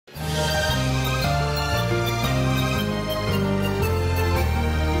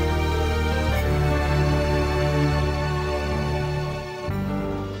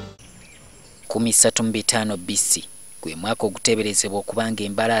35 BC gwe mwaka oguteeberezebwa okubanga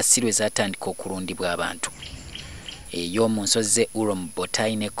embalaasi lwe zaatandika okulundibwa abantu. Eyo mu nsozi ze Ural,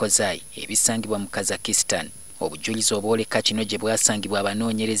 Botai ne Kozai ebisangibwa mu Kazakhstan, obujulizi obwoleka kino gye bwasangibwa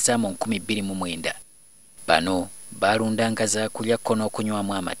abanoonyereza mu 2009. Bano baalundanga zaakulyako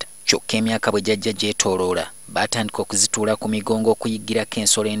n'okunywamu amata. Kyokka emyaka bwe jjajja gyetooloola baatandika okuzituula ku migongo okuyiggirako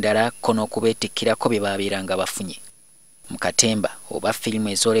ensolo endala ko n'okubeetikkirako bye baabeeranga bafunye. Mu katemba oba firimu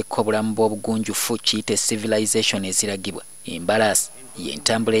ezooleka obulamu bw'obugunjufu kiyite civilization eziragibwa, embalaasi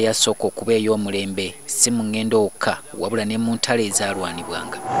y'entambula eyasooka okuba ey'omulembe si mu ngendo wokka wabula ne mu ntalo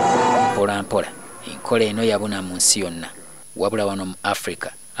ezaalwanibwanga. Mpola mpola enkola eno yabuna mu nsi yonna, wabula wano mu Africa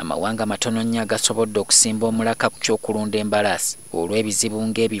amawanga matono nnyo agasobodde okusimba omulaka ku ky'okulunda embalaasi olw'ebizibu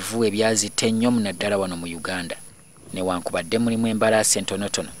ng'ebivu ebyazita ennyo naddala wano mu Uganda. Newankubadde mulimu embalaasi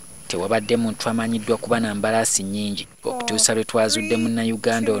entonotono, tewabadde muntu amanyiddwa kuba na mbalaasi nnyingi okutuusa lwe twazudde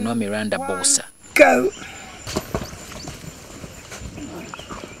munnayuganda ono Miranda Bosa.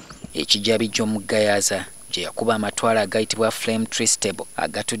 Ekijabijjo omuggayaza gye yakuba amatwalo agayitibwa Flame Tree Stable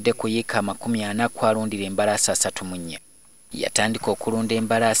agatudde ku yiika 40 kwalundira embalaasi 34. Yatandika okulunda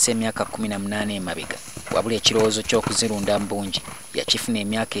embalaasi emyaka 18 emabega, wabula ekirowoozo ky'okuzirunda mbungi yakifuna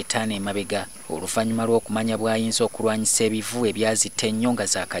emyaka 5 emabega oluvannyuma lw'okumanya bw'ayinza okulwanyisa ebivu ebyazita ennyo nga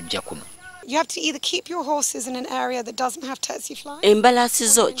zaakajja kuno. Embalaasi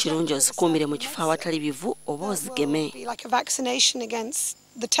zo kirungi ozikuumire mu kifo awatali bivu oba ozigeme.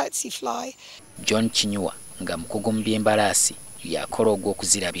 John Kinyuwa nga mukugu mu by'embalaasi yakola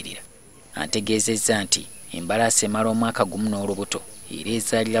ogw'okuzirabirira. Antegeezezza nti embalaasi emala omwaka gumu n'olubuto era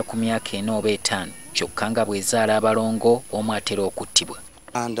ezaalira ku myaka 4 oba 5 kyokka nga bw'ezaala abalongo omu atera okuttibwa.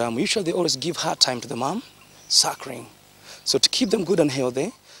 And usually they always give hard time to the mom, suckling. So to keep them good and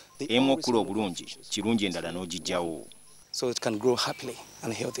healthy, emu okula obulungi kirungi endala n'ogijjawo. So it can grow happily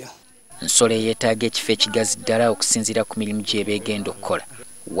and healthier. Nsolo eyeetaaga ekifo ekigazi ddala okusinziira ku mirimu gy'ebeegenda okukola,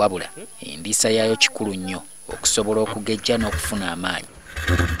 wabula endiisa yaayo kikulu nnyo okusobola okugejja n'okufuna amaanyi.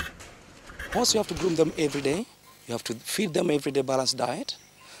 Also, you have to groom them every day. You have to feed them every day balanced diet,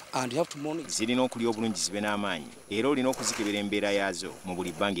 and you have to monitor. Zirina okulya obulungi zibe n'amaanyi era olina okuzikebera embeera yaazo mu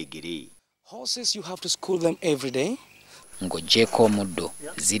buli bbanga eggere. Horses, you have to school them every day. Ng'oggyeko omuddo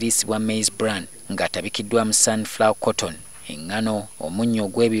ziriisibwa maize bran ng'atabikiddwamu sunflower cotton, eŋŋano, omunnyo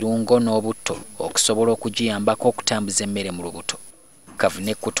ogw'ebirungo n'obutto okusobola okugiyambako okutambuza emmere mu lubuto.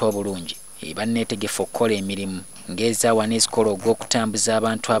 Kavuna ekkuta obulungi eba neetegefu okukola emirimu ng'ezaawa n'ezikola ogw'okutambuza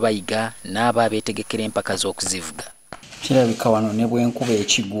abantu abayiga n'aba abeetegekera empaka z'okuzivuga. Kirabika wano ne bwenkuba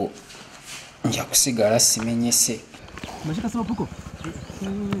ekigwo nja kusigala simenyese.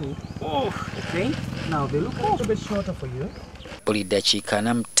 Buli ddakiika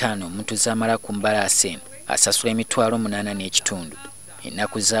 45 omuntu z'amala ku mbalaasi eno asasula $8.5.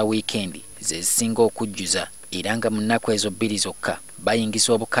 Ennaku za wiikendi ze zisinga okujjuza era nga mu nnaku ezo 2 zokka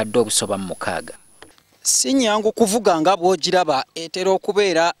bayingiza obukadde obusoba mu 6. Si nnyangu kuvuga nga bw'ogiraba etera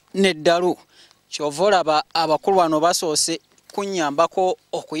okubeera n'eddalu. Ky'ova olaba abakulu wano basoose kunnyambako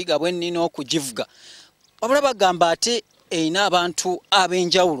okuyiga bwe nnina okugivuga. Wabula bagamba ate erina abantu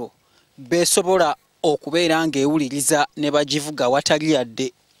ab'enjawulo beesobola okubeera ng'ewuliriza ne bagivuga watali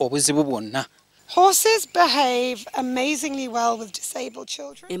yadde obuzibu bwonna. Horses behave amazingly well with disabled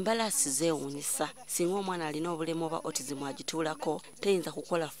children. Embalaasi zeewuunyisa singa omwana alina obulemu oba autism agituulako teyinza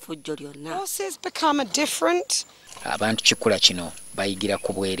kukola ffujjo lyonna. Horses become different. Abantu kikula kino bayigira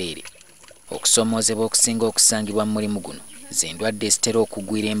ku bwereere. Okusomoozebwa okusinga okusangibwa mu mulimu guno z'endwadde ezitera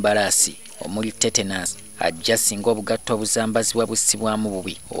okugwira embalaasi omuli tetanus, ajja singa obugatto obuzambazibwa bussibwamu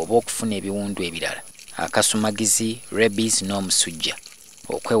bubi oba okufuna ebiwundu ebirala, akasumagizi, rabies n'omusujja.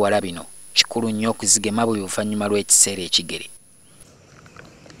 Okwewala bino kikulu nnyo okuzigema buli luvannyuma lw'ekiseera ekigere.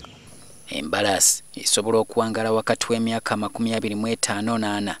 Embalaasi esobola okuwangala wakati w'emyaka 25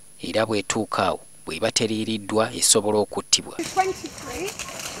 n'ana era bw'etuuka awo bw'eba teriiriddwa esobola okuttibwa.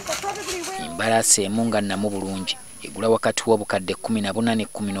 Embalaasi emu nga nnamu bulungi egula wakati w'obukadde 14 ne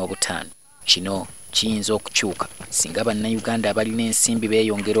 15. Kino kiyinza okukyuka singa bannayuganda abalina ensimbi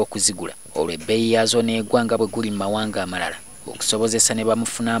beeyongera okuzigula olwo ebbeeyi yaazo n'egwa nga bwe guli mu mawanga amalala okusobozesa ne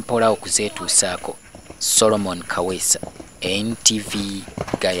bamufuna mpola okuzeetuusaako. Solomon Kaweesa, NTV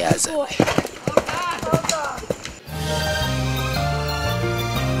Gayaza.